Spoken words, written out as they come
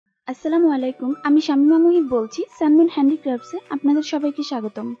আসসালামু আলাইকুম। আমি শামিমা মুহিব বলছি সানমিন হ্যান্ডিক্রাফটসে আপনাদের সবাইকে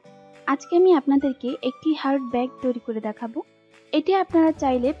স্বাগতম। আজকে আমি আপনাদেরকে একটি হার্ড ব্যাগ তৈরি করে দেখাবো। এটি আপনারা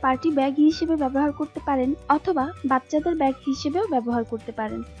চাইলে পার্টি ব্যাগ হিসেবে ব্যবহার করতে পারেন অথবা বাচ্চাদের ব্যাগ হিসেবেও ব্যবহার করতে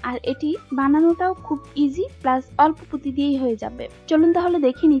পারেন। আর এটি বানানোটাও খুব ইজি প্লাস অল্প পুঁতি দিয়েই হয়ে যাবে। চলুন তাহলে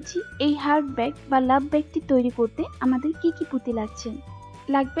দেখে নিচ্ছি এই হার্ড ব্যাগ বা লাভ ব্যাগটি তৈরি করতে আমাদের কি কি পুঁতি লাগছে।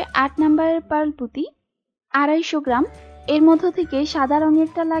 লাগবে 8 নাম্বারের পার্ল পুঁতি 250 গ্রাম। এর মধ্য থেকে সাদা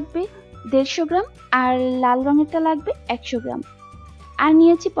রঙেরটা লাগবে 150 গ্রাম আর লাল রঙেরটা লাগবে 100 গ্রাম। আর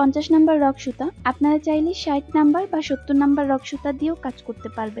নিয়েছি 50 নাম্বার রক সুতা। আপনারা চাইলে 60 নাম্বার বা 70 নাম্বার রক সুতা দিয়েও কাজ করতে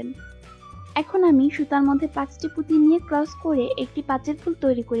পারবেন। এখন আমি সুতার মধ্যে 5টি পুঁতি নিয়ে ক্রস করে একটি পাঁচের ফুল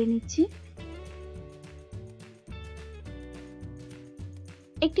তৈরি করে নিচ্ছি।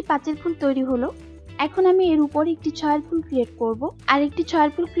 একটি পাঁচের ফুল তৈরি হলো। এখন আমি এর উপর একটি ছয়ের ফুল ক্রিয়েট করব। আর একটি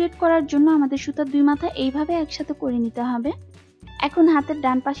ছয়ের ফুল ক্রিয়েট করার জন্য আমাদের সুতার দুই মাথা এইভাবে একসাথে করে নিতে হবে। এখন হাতের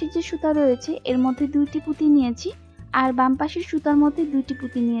ডান পাশে যে সুতা রয়েছে এর মধ্যে 2টি পুঁতি নিয়েছি আর বাম পাশের সুতার মধ্যে 2টি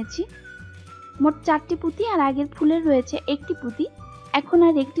পুঁতি নিয়েছি। মোট 4টি পুঁতি আর আগের ফুলের রয়েছে একটি পুঁতি। এখন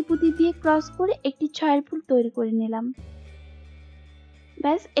আর একটি পুঁতি দিয়ে ক্রস করে একটি ছয়ের ফুল তৈরি করে নিলাম।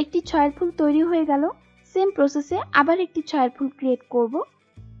 ব্যাস, একটি ছয়ের ফুল তৈরি হয়ে গেল। সেম প্রসেসে আবার একটি ছয়ের ফুল ক্রিয়েট করব।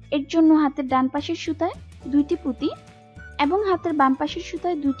 এর জন্য হাতের ডান পাশের সুতায় 2টি পুঁতি এবং হাতের বাম পাশের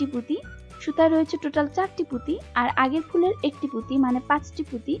সুতায় 2টি পুঁতি। সুতায় রয়েছে টোটাল 4টি পুঁতি আর আগের ফুলের একটি পুঁতি, মানে 5টি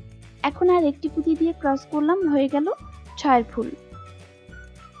পুঁতি। এখন আর একটি পুঁতি দিয়ে ক্রস করলাম, হয়ে গেল ছয়ের ফুল।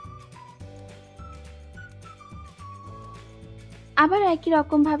 আবার একই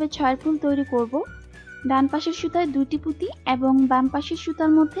রকম ভাবে ছয়ের ফুল তৈরি করব। ডান পাশের সুতায় 2টি পুঁতি এবং বাম পাশের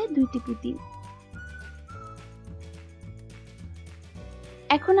সুতার মধ্যে 2টি পুঁতি।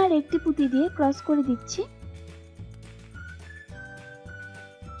 এখন আর একটি পুঁতি দিয়ে ক্রস করে দিচ্ছি।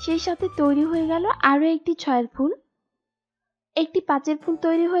 সেই সাথে তৈরি হয়ে গেল আরো একটি ছয়ের ফুল। একটি পাঁচের ফুল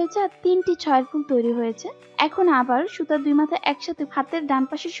তৈরি হয়েছে আর 3টি ছয়ের ফুল তৈরি হয়েছে। এখন আবার সুতার দুই মাথা একসাথে হাতের ডান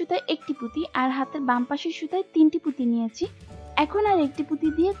পাশের সুতায় একটি পুঁতি আর হাতের বাম পাশের সুতায় 3টি পুঁতি নিয়েছি। এখন আর একটি পুঁতি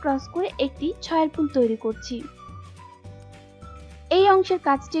দিয়ে ক্রস করে একটি ছয়ের ফুল তৈরি করছি। এই অংশের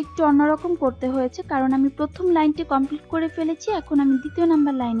কাজটি একটু অন্যরকম করতে হয়েছে কারণ আমি প্রথম লাইনটি কমপ্লিট করে ফেলেছি। এখন আমি দ্বিতীয়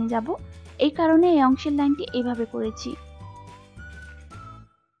নাম্বার লাইনে যাব, এই কারণে এই অংশের লাইনটি এইভাবে করেছি।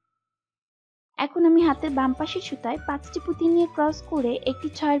 এখন আমি হাতের বাম পাশের সুতায় 5টি পুঁতি নিয়ে ক্রস করে একটি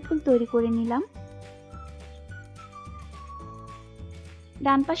ছয়ের ফুল তৈরি করে নিলাম।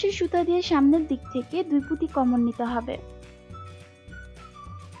 ডান পাশের সুতা দিয়ে সামনের দিক থেকে 2 পুঁতি কমন নিতে হবে।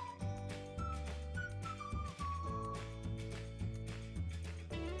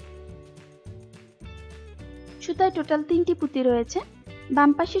 সুতায় টোটাল 3টি পুঁতি রয়েছে।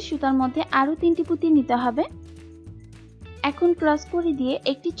 বাম পাশের সুতার মধ্যে আরো 3টি পুঁতি নিতে হবে। এখন ক্রস করে দিয়ে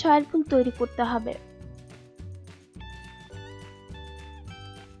একটি ছয়ের ফুল তৈরি করতে হবে।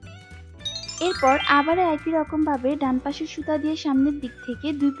 এরপর আবার একই রকম ভাবে ডান পাশের সুতা দিয়ে সামনের দিক থেকে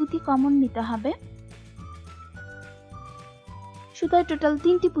 2 পুঁতি কমন নিতে হবে। সুতায় টোটাল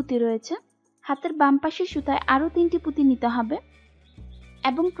 3টি পুঁতি রয়েছে। হাতের বাম পাশের সুতায় আরো 3টি পুঁতি নিতে হবে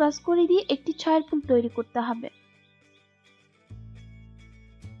এবং ক্রস করে দিয়ে একটি ছয়ের ফুল তৈরি করতে হবে।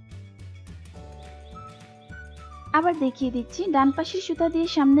 আবার দেখিয়ে দিচ্ছি, ডান পাশের সুতা দিয়ে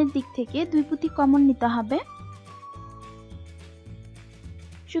সামনের দিক থেকে 2 পুঁতি কমন নিতে হবে।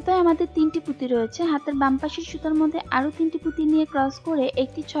 সুতায় আমাদের 3টি পুঁতি রয়েছে। হাতের বাম পাশের সুতার মধ্যে আরো 3টি পুঁতি নিয়ে ক্রস করে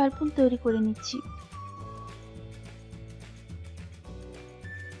একটি ছয়ের ফুল তৈরি করে নিচ্ছি।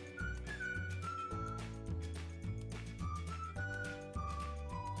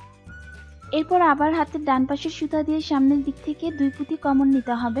 এরপর আবার হাতের ডান পাশের সুতা দিয়ে সামনের দিক থেকে 2 পুঁতি কমন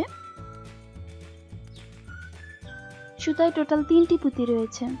নিতে হবে। সুতায় টোটাল 3টি পুঁতি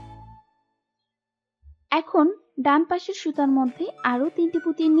রয়েছে। এখন ডান পাশের সুতার মধ্যে আরো 3টি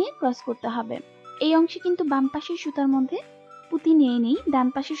পুঁতি নিয়ে ক্রস করতে হবে। এই অংশে কিন্তু বাম পাশের সুতার মধ্যে পুঁতি নিয়ে নেই, ডান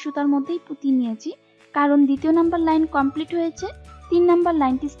পাশের সুতার মধ্যেই পুঁতি নিয়েছি কারণ দ্বিতীয় নাম্বার লাইন কমপ্লিট হয়েছে, 3 নাম্বার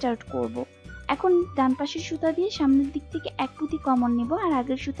লাইনটি স্টার্ট করব। এখন ডান পাশের সুতা দিয়ে সামনের দিক থেকে 1 পুঁতি কমন নেব আর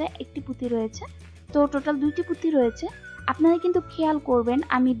আগের সুতায় একটি পুঁতি রয়েছে, তো টোটাল 2টি পুঁতি রয়েছে। আপনারা কিন্তু খেয়াল করবেন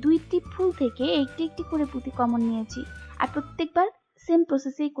আমি 2টি ফুল থেকে একটি একটি করে পুঁতি কমন নিয়েছি আর প্রত্যেকবার সেম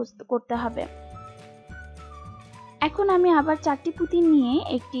প্রসেসেই করতে হবে। এখন আমি আবার 4টি পুঁতি নিয়ে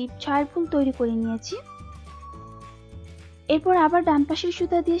একটি ছয়ের ফুল তৈরি করে নিয়েছি। এরপর আবার ডান পাশের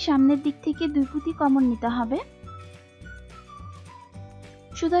সুতা দিয়ে সামনের দিক থেকে 2 পুঁতি কমন নিতে হবে।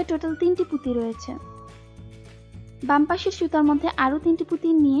 সুতায় টোটাল 3টি পুঁতি রয়েছে। বাম পাশের সুতার মধ্যে আরো 3টি পুঁতি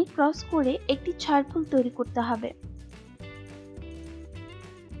নিয়ে ক্রস করে একটি ছয়ের ফুল তৈরি করতে হবে।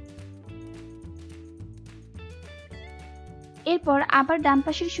 এরপর আবার ডান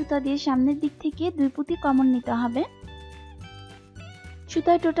পাশের সুতা দিয়ে সামনের দিক থেকে 2 পুঁতি কমন নিতে হবে।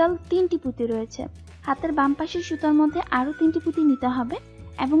 সুতায় টোটাল 3টি পুঁতি রয়েছে। হাতের বাম পাশের সুতার মধ্যে আরো 3টি পুঁতি নিতে হবে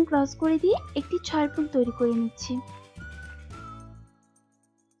এবং ক্রস করে দিয়ে একটি 6 ফুল তৈরি করে নিচ্ছি।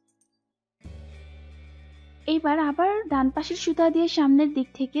 এইবার আবার ডান পাশের সুতা দিয়ে সামনের দিক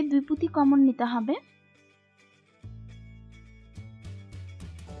থেকে 2 পুঁতি কমন নিতে হবে।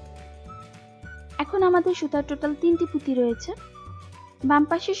 এখন আমাদের সুতার টোটাল 3টি পুঁতি রয়েছে। বাম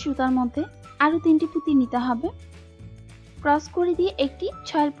পাশের সুতার মধ্যে আরো 3টি পুঁতি নিতে হবে। ক্রস করে দিয়ে একটি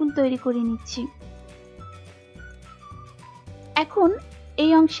 6 ফুল তৈরি করে নিচ্ছি। এখন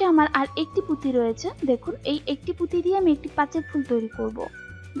এই অংশে আমার আর একটি পুঁতি রয়েছে। দেখুন, এই একটি পুঁতি দিয়ে আমি একটি 5 ফুল তৈরি করব।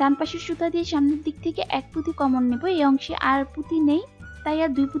 ডান পাশের সুতা দিয়ে সামনের দিক থেকে 1 পুঁতি কমন নেব। এই অংশে আর পুঁতি নেই, তাই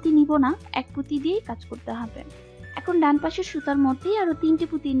আর 2 পুঁতি নিব না, 1 পুঁতি দিয়েই কাজ করতে হবে। এখন ডান পাশের সুতার মধ্যেই আরো 3টি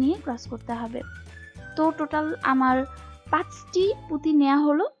পুঁতি নিয়ে ক্রস করতে হবে। তো টোটাল আমার 5টি পুঁতি নেওয়া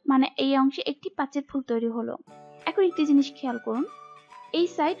হলো, মানে এই অংশে একটি 5 ফুল তৈরি হলো। এখন একটি জিনিস খেয়াল করুন, এই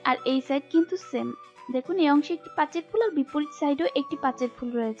সাইড আর এই সাইড কিন্তু সেম। দেখুন, এই অংশে একটি 5 ফুল আর বিপরীত সাইডেও একটি 5 ফুল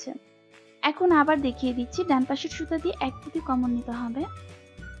রয়েছে। এখন আবার দেখিয়ে দিচ্ছি, ডান পাশের সুতা দিয়ে 1 পুঁতি কমন নিতে হবে।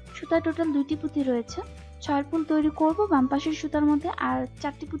 সুতায় টোটাল 2টি পুঁতি রয়েছে। 6 ফুল তৈরি করব। বাম পাশের সুতার মধ্যে আর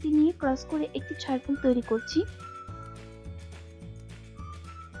 4টি পুঁতি নিয়ে ক্রস করে একটি 6 ফুল তৈরি করছি।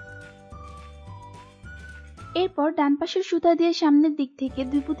 এরপর ডান পাশের সুতা দিয়ে সামনের দিক থেকে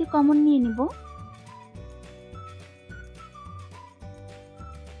 2 পুঁতি কমন নিয়ে নিব।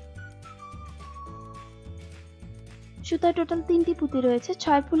 সুতায় টোটাল 3টি পুঁতি রয়েছে।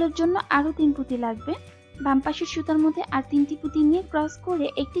 6 ফুলের জন্য আরো 3 পুঁতি লাগবে। বাম পাশের সুতার মধ্যে আর 3টি পুঁতি নিয়ে ক্রস করে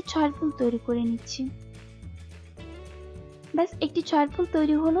একটি 6 ফুল তৈরি করে নিচ্ছি। ব্যাস, একটি 6 ফুল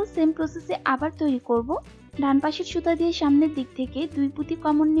তৈরি হলো। সেম প্রসেসে আবার তৈরি করব। ডান পাশের সুতা দিয়ে সামনের দিক থেকে 2 পুঁতি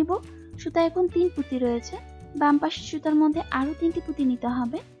কমন নিব। সুতা এখন 3 পুঁতি রয়েছে। বাম পাশের সুতার মধ্যে আরো 3টি পুঁতি নিতে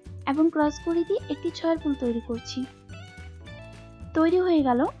হবে এবং ক্রস করে দিয়ে একটি 6 ফুল তৈরি করছি। তৈরি হয়ে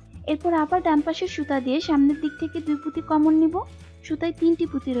গেল। এরপর আবার ডান পাশের সুতা দিয়ে সামনের দিক থেকে 2 পুঁতি কমন নিব। সুতায় 3টি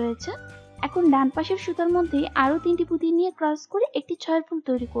পুঁতি রয়েছে। এখন ডান পাশের সুতার মধ্যে আরো 3টি পুঁতি নিয়ে ক্রস করে একটি 6 ফুল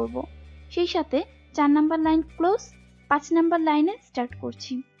তৈরি করব। সেই সাথে 4 নাম্বার লাইন ক্লোজ, 5 নাম্বার লাইনে স্টার্ট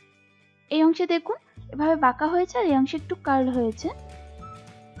করছি। এই অংশে দেখুন এভাবে বাঁকা হয়েছে আর এই অংশে একটু কার্ল হয়েছে।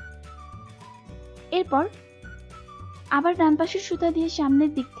 এরপর আবার ডান পাশের সুতা দিয়ে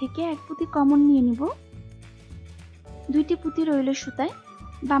সামনের দিক থেকে 1 পুঁতি কমন নিয়ে নিব। 2টি পুঁতি রইল সুতায়।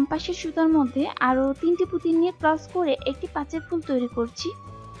 বাম পাশের সুতার মধ্যে আরো 3টি পুঁতি নিয়ে ক্রস করে একটি 5 ফুল তৈরি করছি।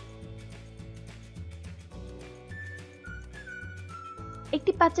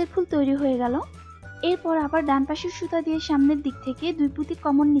 একটি 5 ফুল তৈরি হয়ে গেল। এরপর আবার ডান পাশের সুতা দিয়ে সামনের দিক থেকে 2 পুঁতি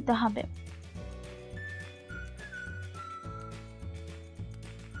কমন নিতে হবে।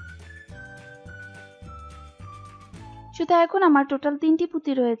 সুতা এখন আমার টোটাল 3টি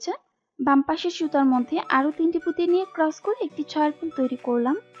পুঁতি রয়েছে। বাম পাশের সুতার মধ্যে আরো 3টি পুঁতি নিয়ে ক্রস করে একটি 6 ফুল তৈরি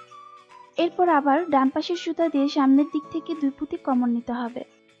করলাম। এরপর আবার ডান পাশের সুতা দিয়ে সামনের দিক থেকে 2 পুঁতি কমন নিতে হবে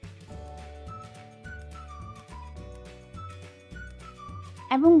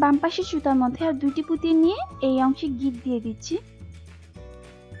এবং বাম পাশের সুতার মধ্যে আর 2টি পুঁতি নিয়ে এই অংশে গিট দিয়ে দিচ্ছি।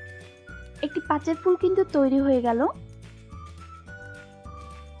 একটি 5 ফুল কিন্তু তৈরি হয়ে গেল।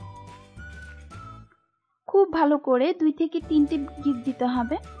 খুব ভালো করে 2 থেকে 3টি গিট দিতে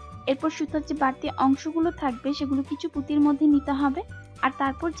হবে। এরপর সুতার যে বাড়তি অংশগুলো থাকবে সেগুলো কিছু পুঁতির মধ্যে নিতে হবে, আর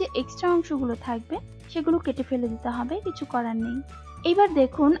তারপর যে এক্সট্রা অংশগুলো থাকবে সেগুলো কেটে ফেলে দিতে হবে, কিছু করার নেই। এবার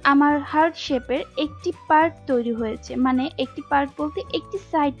দেখুন আমার হার্ট শেপের একটি পার্ট তৈরি হয়েছে, মানে একটি পার্ট বলতে একটি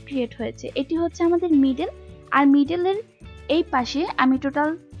সাইড ক্রিয়েট হয়েছে। এটি হচ্ছে আমাদের মিডল, আর মিডলের এই পাশে আমি টোটাল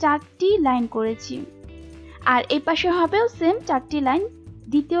 4টি লাইন করেছি, আর এই পাশে হবেও সেম 4টি লাইন।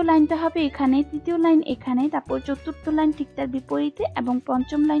 দ্বিতীয় লাইনটা হবে এখানে, তৃতীয় লাইন এখানে, তারপর চতুর্থ লাইন ঠিক তার বিপরীতে এবং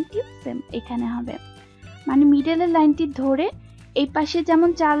পঞ্চম লাইনটি সেম এখানে হবে। মানে মিডলের লাইনটি ধরে এই পাশে যেমন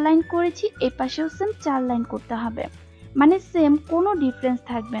 4 লাইন করেছি এই পাশেও সেম 4 লাইন করতে হবে, মানে সেম, কোনো ডিফারেন্স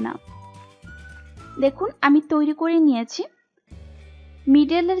থাকবে না। দেখুন আমি তৈরি করে নিয়েছি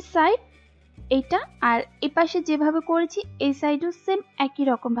মিডলের সাইড এইটা, আর এই পাশে যেভাবে করেছি এই সাইডও সেম একই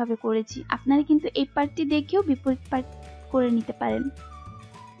রকম ভাবে করেছি। আপনারা কিন্তু এই পার্টটি দেখেও বিপরীত পার্ট করে নিতে পারেন।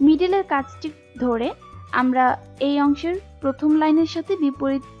 মিডলের কাজটি ধরে আমরা এই অংশের প্রথম লাইনের সাথে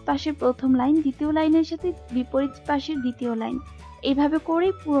বিপরীত পাশের প্রথম লাইন, দ্বিতীয় লাইনের সাথে বিপরীত পাশের দ্বিতীয় লাইন, এইভাবে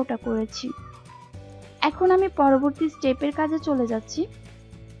করেই পুরোটা করেছি। এখন আমি পরবর্তী স্টেপের কাজে চলে যাচ্ছি।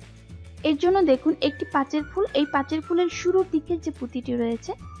 এর জন্য দেখুন একটি 5 ফুল, এই 5 ফুলের শুরুর দিকে যে পুঁতিটি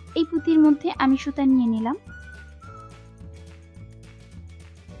রয়েছে এই পুঁতির মধ্যে আমি সুতা নিয়ে নিলাম।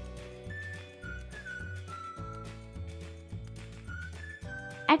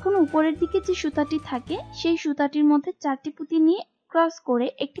 এখন উপরের দিকে যে সুতাটি থাকে সেই সুতাটির মধ্যে 4টি পুঁতি নিয়ে ক্রস করে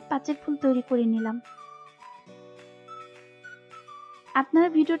একটি 5 ফুল তৈরি করে নিলাম। আপনারা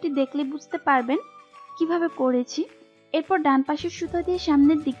ভিডিওটি দেখলে বুঝতে পারবেন কিভাবে করেছি। এরপর ডান পাশের সুতা দিয়ে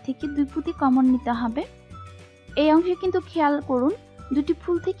সামনের দিক থেকে 2 পুঁতি কমন নিতে হবে। এই অংশে কিন্তু খেয়াল করুন, দুটি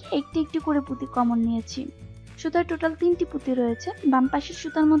ফুল থেকে একটি একটি করে পুঁতি কমন নিয়েছি। সুতার টোটাল 3টি পুঁতি রয়েছে। বাম পাশের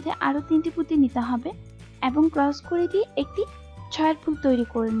সুতার মধ্যে আরো 3টি পুঁতি নিতে হবে এবং ক্রস করে দিয়ে একটি 6 ফুল তৈরি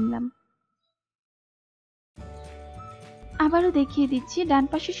করে নিলাম। আবারও দেখিয়ে দিচ্ছি, ডান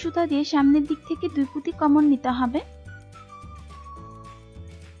পাশের সুতা দিয়ে সামনের দিক থেকে 2 পুঁতি কমন নিতে হবে।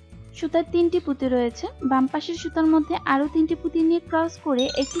 সুতার 3টি পুঁতি রয়েছে। বাম পাশের সুতার মধ্যে আরো 3টি পুঁতি নিয়ে ক্রস করে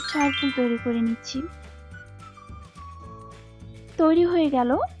একটি 6 ফুল তৈরি করে নিচ্ছি। তৈরি হয়ে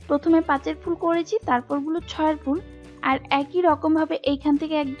গেল। প্রথমে 5 ফুল করেছি, তারপরগুলো 6 ফুল, আর একই রকম ভাবে এইখান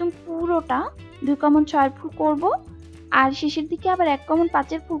থেকে একদম পুরোটা 2 কমন 6 ফুল করব, আর শেষের দিকে আবার 1 কমন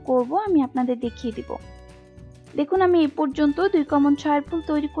 5 ফুল করব। আমি আপনাদের দেখিয়ে দিব। দেখুন আমি এই পর্যন্ত 2 কমন 6 ফুল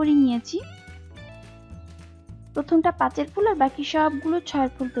তৈরি করে নিয়েছি। প্রথমটা 5 ফুল আর বাকি সবগুলো 6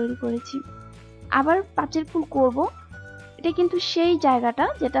 ফুল তৈরি করেছি। আবার 5 ফুল করব। এটা কিন্তু সেই জায়গাটা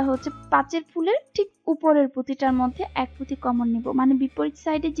যেটা হচ্ছে 5 ফুলের ঠিক উপরের পুঁতিটার মধ্যে 1 পুঁতি কমন নেব, মানে বিপরীত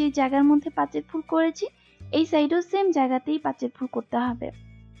সাইডে যে জায়গার মধ্যে 5 ফুল করেছি এই সাইডেও সেম জায়গাতেই 5 ফুল করতে হবে।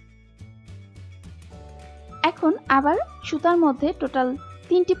 এখন আবার সুতার মধ্যে টোটাল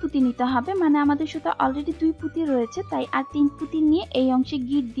 3টি পুঁতি নিতে হবে, মানে আমাদের সুতা অলরেডি 2 পুঁতি রয়েছে, তাই আর 3 পুঁতি নিয়ে এই অংশে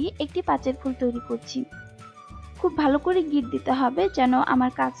গিট দিয়ে একটি 5 ফুল তৈরি করছি। খুব ভালো করে গিট দিতে হবে যেন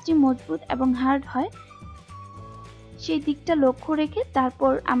আমার কাজটি মজবুত এবং হার্ড হয়, সেই দিকটা লক্ষ্য রেখে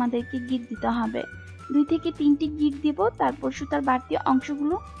তারপর আমাদেরকে গিট দিতে হবে। 2 থেকে 3টি গিট দিব, তারপর সুতার বাড়তি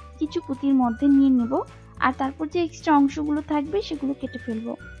অংশগুলো কিছু পুঁতির মধ্যে নিয়ে নিব, আর তারপর যে এক্সট্রা অংশগুলো থাকবে সেগুলো কেটে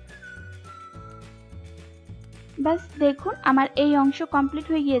ফেলবো। বাস দেখুন আমার এই অংশ কমপ্লিট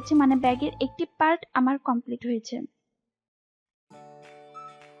হয়ে গিয়েছে, মানে ব্যাগের একটি পার্ট আমার কমপ্লিট হয়েছে।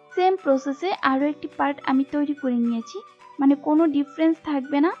 সেম প্রসেসে আরো একটি পার্ট আমি তৈরি করে নিয়েছি, মানে কোনো ডিফারেন্স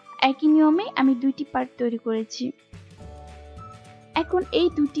থাকবে না, একই নিয়মে আমি 2টি পার্ট তৈরি করেছি। এখন এই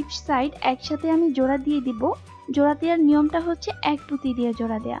 2টি সাইড একসাথে আমি জোড়া দিয়ে দিব। জোড়া দেওয়ার নিয়মটা হচ্ছে 1 পুঁতি দিয়ে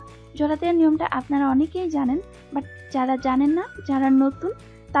জোড়া দেয়া। জোড়া দেওয়ার নিয়মটা আপনারা অনেকেই জানেন, বাট যারা জানেন না, যারা নতুন,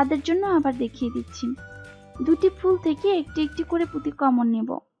 তাদের জন্য আবার দেখিয়ে দিচ্ছি। 2টি ফুল থেকে একটি একটি করে পুঁতি কমন নেব।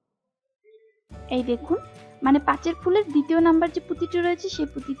 এই দেখুন, মানে 5 ফুলের দ্বিতীয় নাম্বার যে পুঁতিটি রয়েছে সেই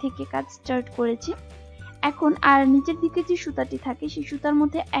পুঁতি থেকে কাজ স্টার্ট করেছি। এখন আর নিচের দিকে যে সুতাটি থাকে সেই সুতার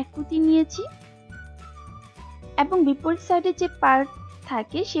মধ্যে 1 পুঁতি নিয়েছি এবং বিপরীত সাইডে যে পার্ট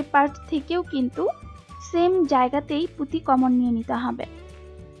থাকে সেই পার্ট থেকেও কিন্তু সেম জায়গাতেই পুঁতি কমন নিয়ে নিতে হবে।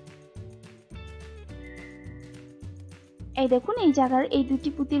 এই দেখুন এই জায়গার এই 2টি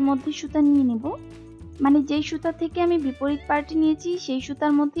পুঁতির মধ্যে সুতা নিয়ে নেব, মানে যেই সুতা থেকে আমি বিপরীত পার্টে নিয়েছি সেই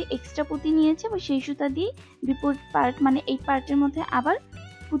সুতার মধ্যে এক্সট্রা পুঁতি নিয়েছি এবং সেই সুতা দিয়ে বিপরীত পার্ট, মানে এই পার্টের মধ্যে আবার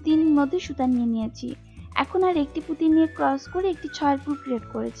পুঁতির মধ্যে সুতা নিয়ে নিয়েছি। এখন আর একটি পুঁতি নিয়ে ক্রস করে একটি 6 ফুল ক্রিয়েট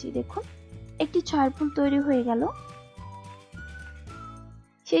করেছি। দেখুন একটি 6 ফুল তৈরি হয়ে গেল।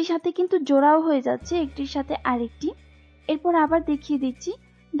 সেই সাথে কিন্তু জোড়াও হয়ে যাচ্ছে একটির সাথে আরেকটি। এরপর আবার দেখিয়ে দিচ্ছি,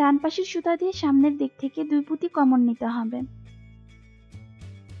 ডান পাশের সুতা দিয়ে সামনের দিক থেকে 2 পুঁতি কমন নিতে হবে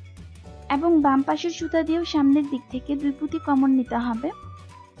এবং বাম পাশের সুতা দিয়েও সামনের দিক থেকে 2 পুঁতি কমন নিতে হবে।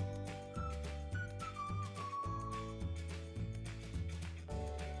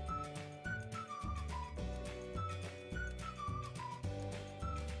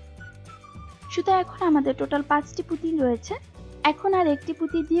 সুতা এখন আমাদের টোটাল 5টি পুঁতি রয়েছে। এখন আর একটি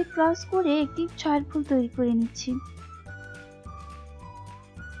পুঁতি দিয়ে ক্রস করে একটি 6 ফুল তৈরি করে নিচ্ছি।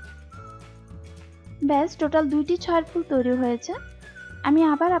 ব্যাস টোটাল 2টি 6 ফুল তৈরি হয়েছে। আমি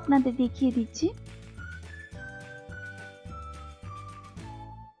আবার আপনাদের দেখিয়ে দিচ্ছি।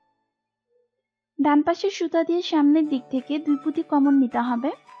 ডান পাশের সুতা দিয়ে সামনের দিক থেকে 2 পুঁতি কমন নিতে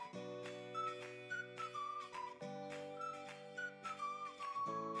হবে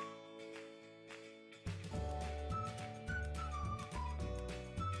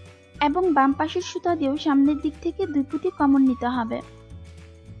এবং বাম পাশের সুতা দিয়েও সামনের দিক থেকে 2 পুঁতি কমন নিতে হবে।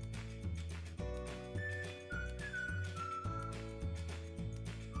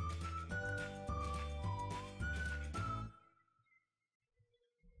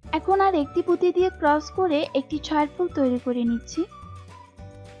 এখন আর একটি পুঁতি দিয়ে ক্রস করে একটি 6 ফুল তৈরি করে নিচ্ছি।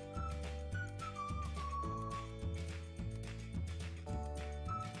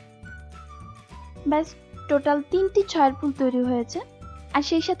 ব্যাস টোটাল 3টি 6 ফুল তৈরি হয়েছে, আর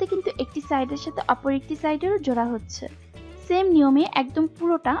সেই সাথে কিন্তু একটি সাইডের সাথে অপর একটি সাইডেরও জোড়া হচ্ছে। সেম নিয়মে একদম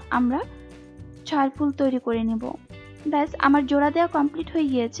পুরোটা আমরা 6 ফুল তৈরি করে নেব। ব্যাস আমার জোড়া দেওয়া কমপ্লিট হয়ে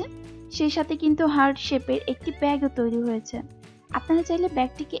গিয়েছে। সেই সাথে কিন্তু হার্ট শেপের একটি ব্যাগও তৈরি হয়েছে। আপনারা চাইলে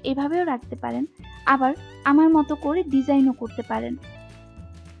ব্যাগটিকে এভাবেও রাখতে পারেন, আবার আমার মতো করে ডিজাইনও করতে পারেন।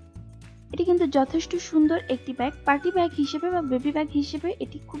 এটি কিন্তু যথেষ্ট সুন্দর একটি ব্যাগ, পার্টি ব্যাগ হিসেবে বা বেবি ব্যাগ হিসেবে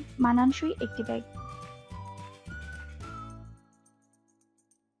এটি খুব মানানসই একটি ব্যাগ।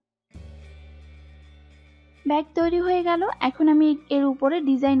 ব্যাগ তৈরি হয়ে গেল। এখন আমি এর উপরে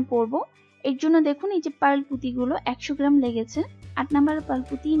ডিজাইন করব। এর জন্য দেখুন এই যে পার্ল পুঁতিগুলো 100 গ্রাম লেগেছে। 8 নাম্বারের পার্ল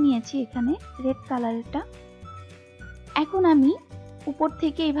পুঁতি নিয়েছি এখানে, রেড কালারেরটা। এখন আমি উপর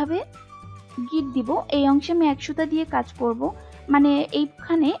থেকে এইভাবে গিট দিব। এই অংশে আমি 1 সুতা দিয়ে কাজ করব, মানে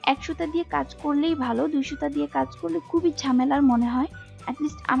এইখানে 1 সুতা দিয়ে কাজ করলেই ভালো, 2 সুতা দিয়ে কাজ করলে খুবই ঝামেলার মনে হয়,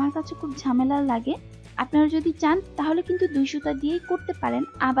 অ্যাটলিস্ট আমার কাছে খুব ঝামেলার লাগে। আপনারা যদি চান তাহলে কিন্তু 2 সুতা দিয়েই করতে পারেন,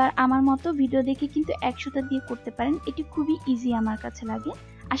 আবার আমার মতো ভিডিও দেখে কিন্তু 1 সুতা দিয়ে করতে পারেন। এটি খুবই ইজি আমার কাছে লাগে,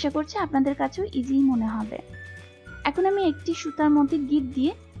 আশা করছি আপনাদের কাছেও ইজি মনে হবে। এখন আমি একটি সুতার মধ্যে গিট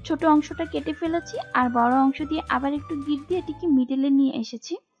দিয়ে ছোট অংশটা কেটে ফেলেছি, আর বড় অংশ দিয়ে আবার একটু গিট দিয়ে এটিকে মিডলে নিয়ে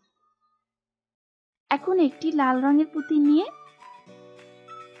এসেছি। এখন একটি লাল রঙের পুঁতি নিয়ে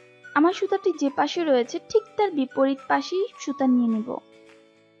আমার সুতাটি যে পাশে রয়েছে ঠিক তার বিপরীত পাশেই সুতা নিয়ে নেব।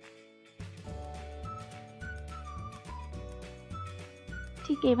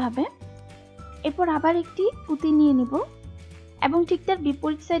 ঠিক এইভাবে। এরপর আবার একটি পুঁতি নিয়ে নিব এবং ঠিক তার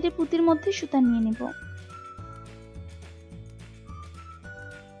বিপরীত সাইডের পুঁতির মধ্যে সুতা নিয়ে নেব।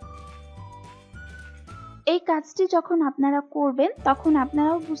 এই কাজটি যখন আপনারা করবেন তখন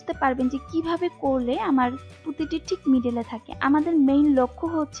আপনারাও বুঝতে পারবেন যে কিভাবে করলে আমার পুঁতিটি ঠিক মিডলে থাকে। আমাদের মেইন লক্ষ্য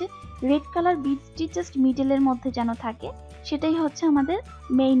হচ্ছে রেড কালার বিডসটি জাস্ট মিডলের মধ্যে যেন থাকে, সেটাই হচ্ছে আমাদের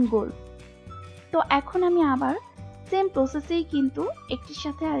মেইন গোল। তো এখন আমি আবার সেম প্রসেসেই কিন্তু একটির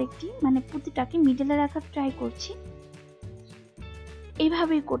সাথে আরেকটি মানে পুঁতিটাকে মিডলে রাখার ট্রাই করছি।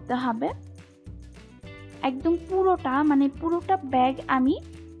 এইভাবেই করতে হবে একদম পুরোটা, মানে পুরোটা ব্যাগ আমি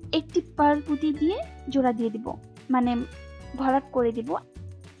একটি পার্ল পুঁতি দিয়ে জোড়া দিয়ে দিব, মানে ভরাট করে দিব।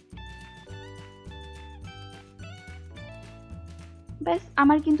 ব্যাস,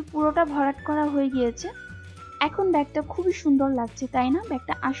 আমার কিন্তু পুরোটা ভরাট করা হয়ে গিয়েছে। এখন ব্যাগটা খুবই সুন্দর লাগছে, তাই না?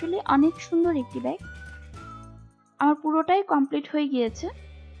 ব্যাগটা আসলে অনেক সুন্দর একটি ব্যাগ। আমার পুরোটাই কমপ্লিট হয়ে গিয়েছে।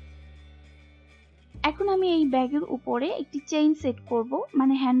 এখন আমি এই ব্যাগের উপরে একটি চেইন সেট করব,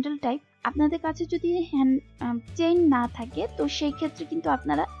 মানে হ্যান্ডেল টাইপ। আপনাদের কাছে যদি চেইন না থাকে তো সেই ক্ষেত্রে কিন্তু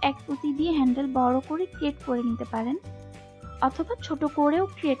আপনারা এক পুঁতি দিয়ে হ্যান্ডেল বড় করে ক্রিয়েট করে নিতে পারেন, অথবা ছোট করেও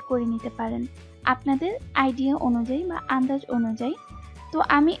ক্রিয়েট করে নিতে পারেন আপনাদের আইডিয়া অনুযায়ী বা আন্দাজ অনুযায়ী। তো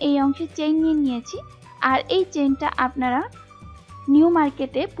আমি এই অংশে চেইন নিয়ে নিয়েছি, আর এই চেইনটা আপনারা নিউ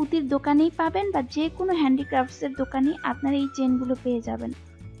মার্কেটে পুঁতির দোকানেই পাবেন, বা যে কোনো হ্যান্ডিক্রাফটসের দোকানেই আপনারা এই চেইনগুলো পেয়ে যাবেন,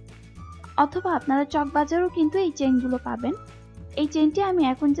 অথবা আপনারা চকবাজারেও কিন্তু এই চেইনগুলো পাবেন। এই চেইনটি আমি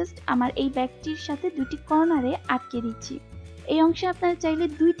এখন জাস্ট আমার এই ব্যাগটির সাথে দুটি কর্নারে আটকে দিচ্ছি। এই অংশে আপনারা চাইলে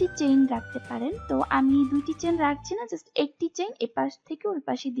 2টি চেইন রাখতে পারেন, তো আমি 2টি চেইন রাখছি না, জাস্ট একটি চেইন এপাশ থেকে ওই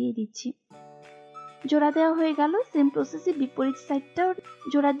পাশে দিয়ে দিচ্ছি। জোড়া দেওয়া হয়ে গেল। সেম প্রসেসে বিপরীত সাইডটাও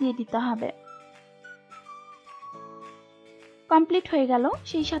জোড়া দিয়ে দিতে হবে। কমপ্লিট হয়ে গেল,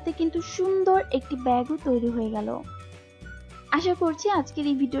 সেই সাথে কিন্তু সুন্দর একটি ব্যাগও তৈরি হয়ে গেল। আশা করছি আজকের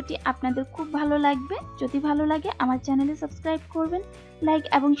এই ভিডিওটি আপনাদের খুব ভালো লাগবে। যদি ভালো লাগে আমার চ্যানেলে সাবস্ক্রাইব করবেন, লাইক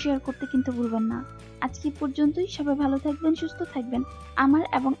এবং শেয়ার করতে কিন্তু ভুলবেন না। আজকে পর্যন্তই। সবাই ভালো থাকবেন, সুস্থ থাকবেন, আমার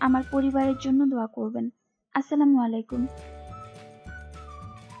এবং আমার পরিবারের জন্য দোয়া করবেন। আসসালামু আলাইকুম।